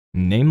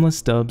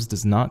Nameless Dubs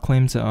does not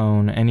claim to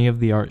own any of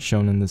the art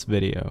shown in this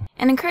video,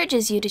 and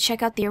encourages you to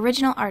check out the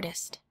original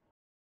artist.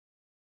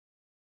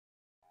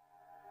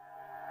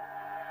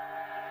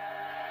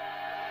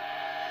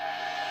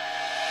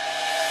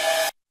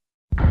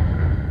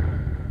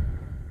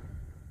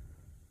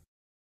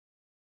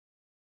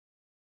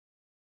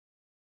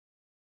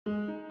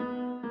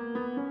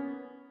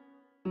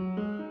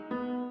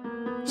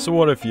 So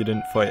what if you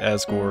didn't fight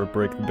Asgore or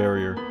break the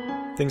barrier?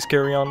 Things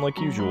carry on like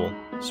usual,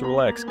 so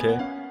relax,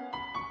 Kay?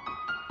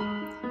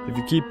 If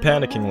you keep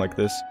panicking like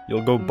this,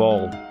 you'll go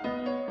bald.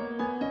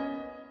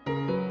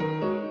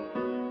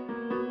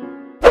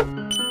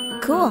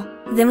 Cool,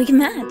 then we can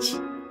match.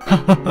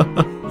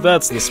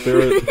 That's the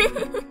spirit.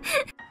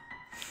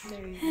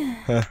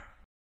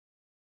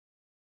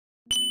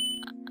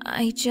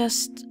 I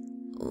just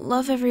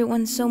love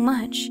everyone so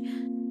much.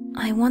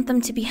 I want them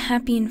to be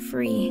happy and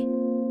free.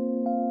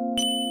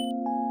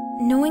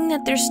 Knowing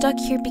that they're stuck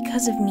here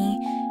because of me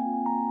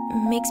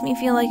makes me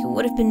feel like it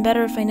would have been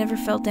better if I never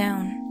fell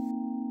down.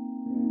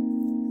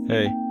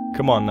 Hey,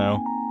 come on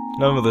now.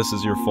 None of this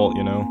is your fault,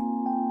 you know.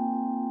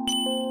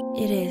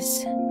 It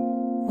is.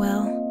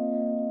 Well,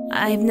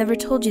 I've never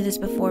told you this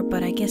before,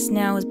 but I guess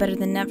now is better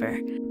than never.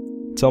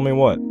 Tell me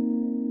what?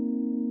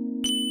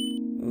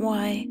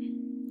 Why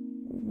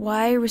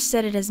I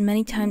reset it as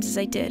many times as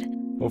I did.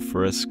 Oh,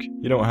 Frisk,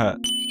 you don't have...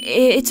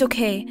 It's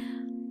okay.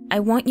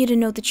 I want you to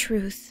know the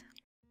truth.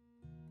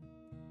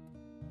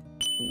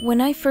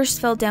 When I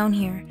first fell down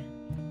here,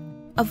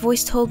 a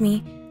voice told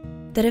me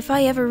that if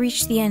I ever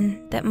reached the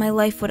end, that my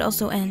life would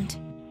also end.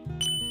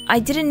 I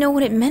didn't know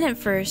what it meant at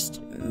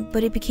first,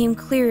 but it became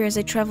clearer as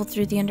I traveled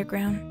through the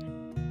underground.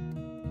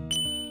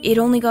 It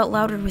only got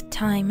louder with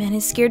time, and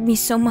it scared me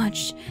so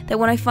much that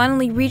when I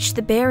finally reached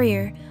the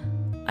barrier,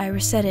 I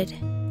resetted,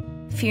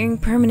 fearing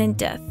permanent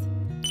death.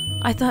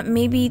 I thought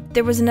maybe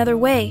there was another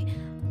way.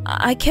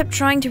 I kept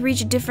trying to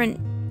reach a different,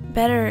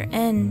 better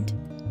end.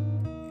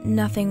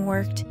 Nothing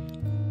worked.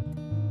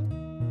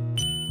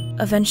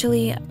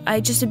 Eventually, I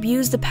just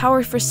abused the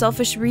power for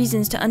selfish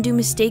reasons to undo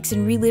mistakes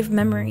and relive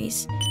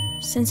memories,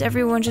 since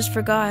everyone just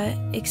forgot,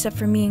 except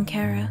for me and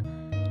Kara.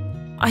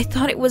 I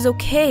thought it was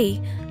okay.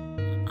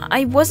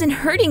 I wasn't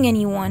hurting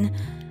anyone.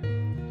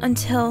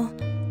 Until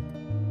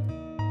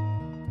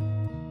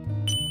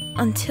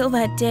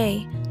that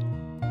day.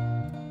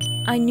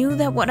 I knew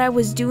that what I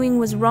was doing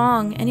was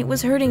wrong, and it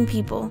was hurting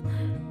people.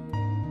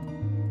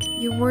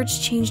 Your words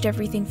changed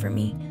everything for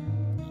me.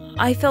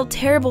 I felt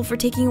terrible for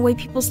taking away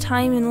people's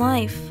time in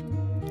life.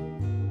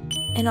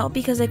 And all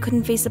because I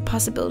couldn't face the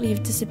possibility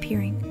of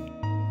disappearing.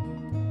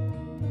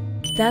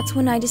 That's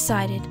when I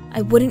decided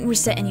I wouldn't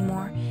reset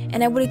anymore,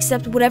 and I would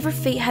accept whatever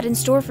fate had in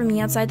store for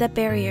me outside that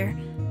barrier.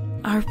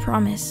 Our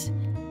promise.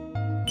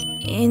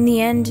 In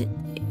the end,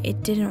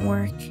 it didn't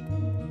work.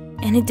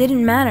 And it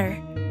didn't matter.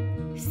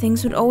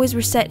 Things would always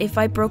reset if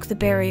I broke the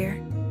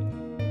barrier.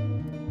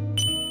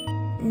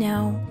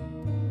 Now,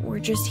 we're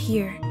just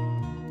here.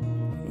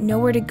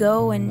 Nowhere to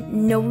go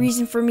and no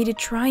reason for me to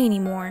try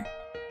anymore.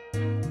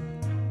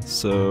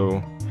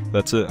 So,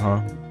 that's it,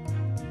 huh?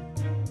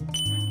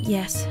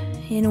 Yes,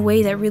 in a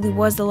way that really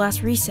was the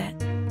last reset.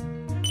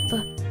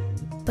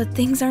 But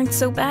things aren't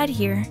so bad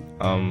here.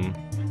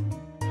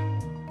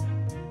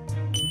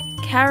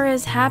 Kara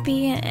is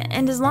happy,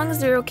 and as long as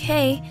they're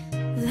okay,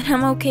 then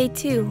I'm okay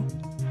too.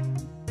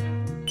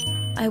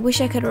 I wish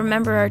I could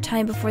remember our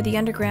time before the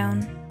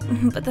underground,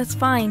 but that's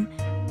fine.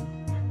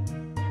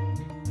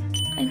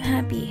 I'm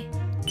happy.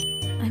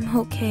 I'm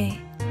okay.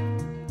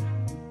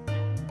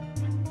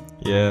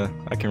 Yeah,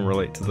 I can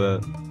relate to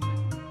that.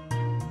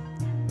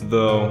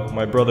 Though,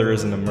 my brother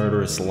isn't a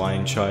murderous,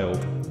 lying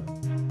child.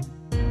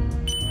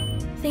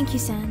 Thank you,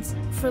 Sans,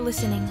 for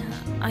listening.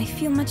 I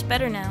feel much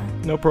better now.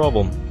 No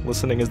problem.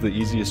 Listening is the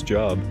easiest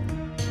job.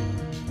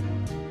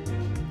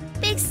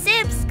 Big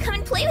Sips, come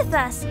and play with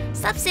us.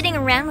 Stop sitting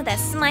around with that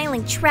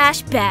smiling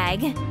trash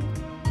bag.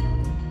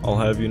 I'll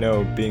have you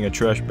know, being a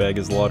trash bag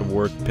is a lot of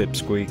work,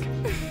 Pipsqueak.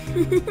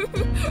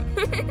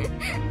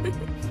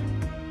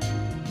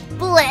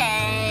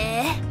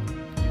 Bleh.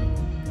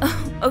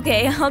 Oh,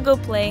 okay, I'll go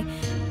play.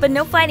 But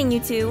no fighting, you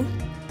two.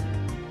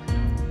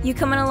 You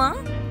coming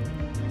along?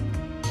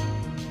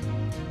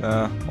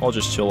 Nah, I'll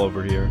just chill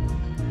over here.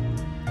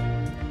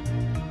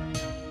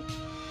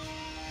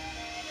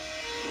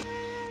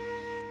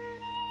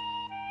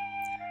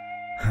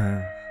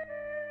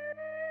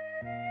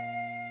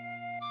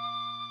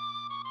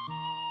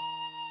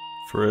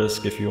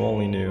 Frisk, if you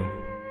only knew.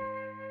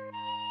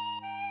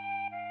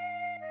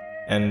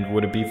 And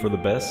would it be for the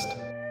best?